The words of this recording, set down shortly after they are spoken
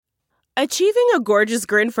Achieving a gorgeous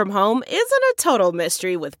grin from home isn't a total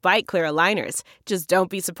mystery with Byte Clear aligners. Just don't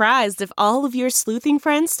be surprised if all of your sleuthing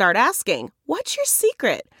friends start asking, "What's your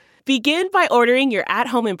secret?" Begin by ordering your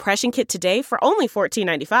at-home impression kit today for only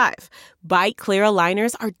 $14.95. Byte Clear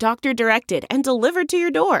aligners are doctor-directed and delivered to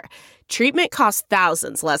your door. Treatment costs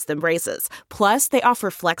thousands less than braces. Plus, they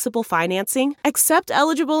offer flexible financing, accept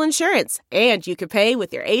eligible insurance, and you can pay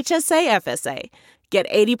with your HSA FSA. Get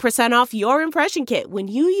 80% off your impression kit when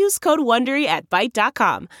you use code WONDERY at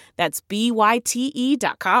Byte.com. That's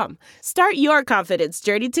BYTE.com. Start your confidence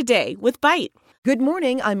journey today with Byte. Good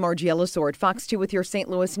morning, I'm Margie Ellisor at Fox 2 with your St.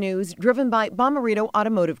 Louis news, driven by Bomarito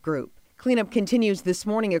Automotive Group. Cleanup continues this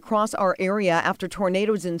morning across our area after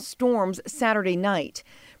tornadoes and storms Saturday night.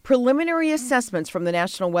 Preliminary assessments from the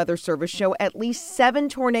National Weather Service show at least 7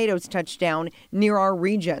 tornadoes touched down near our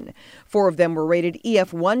region. 4 of them were rated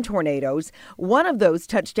EF1 tornadoes. One of those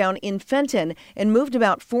touched down in Fenton and moved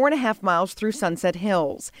about 4.5 miles through Sunset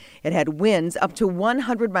Hills. It had winds up to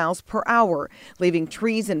 100 miles per hour, leaving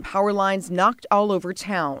trees and power lines knocked all over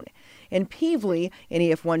town. In Pevely, an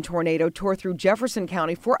EF1 tornado tore through Jefferson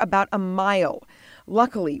County for about a mile.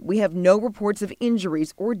 Luckily, we have no reports of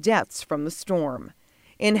injuries or deaths from the storm.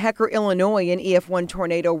 In Hecker, Illinois, an EF1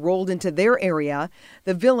 tornado rolled into their area.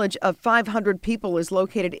 The village of 500 people is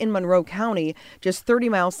located in Monroe County, just 30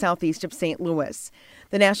 miles southeast of St. Louis.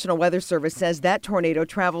 The National Weather Service says that tornado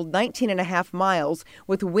traveled 19.5 miles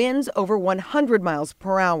with winds over 100 miles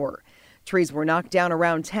per hour. Trees were knocked down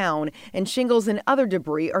around town, and shingles and other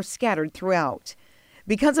debris are scattered throughout.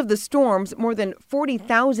 Because of the storms, more than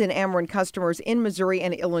 40,000 Ameren customers in Missouri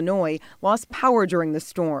and Illinois lost power during the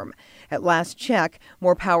storm. At last check,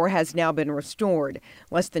 more power has now been restored.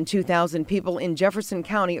 Less than 2,000 people in Jefferson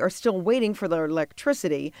County are still waiting for their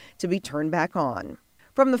electricity to be turned back on.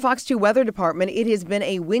 From the Fox 2 Weather Department, it has been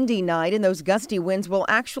a windy night, and those gusty winds will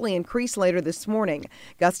actually increase later this morning,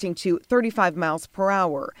 gusting to 35 miles per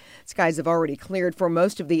hour. Skies have already cleared for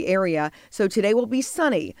most of the area, so today will be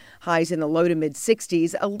sunny. Highs in the low to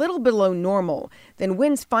mid-60s, a little below normal. Then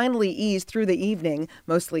winds finally ease through the evening,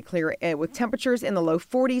 mostly clear with temperatures in the low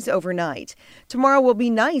 40s overnight. Tomorrow will be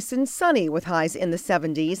nice and sunny with highs in the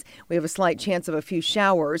 70s. We have a slight chance of a few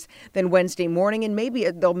showers. Then Wednesday morning, and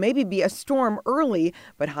there'll maybe be a storm early,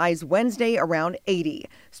 but highs Wednesday around 80.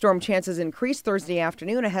 Storm chances increase Thursday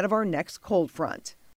afternoon ahead of our next cold front.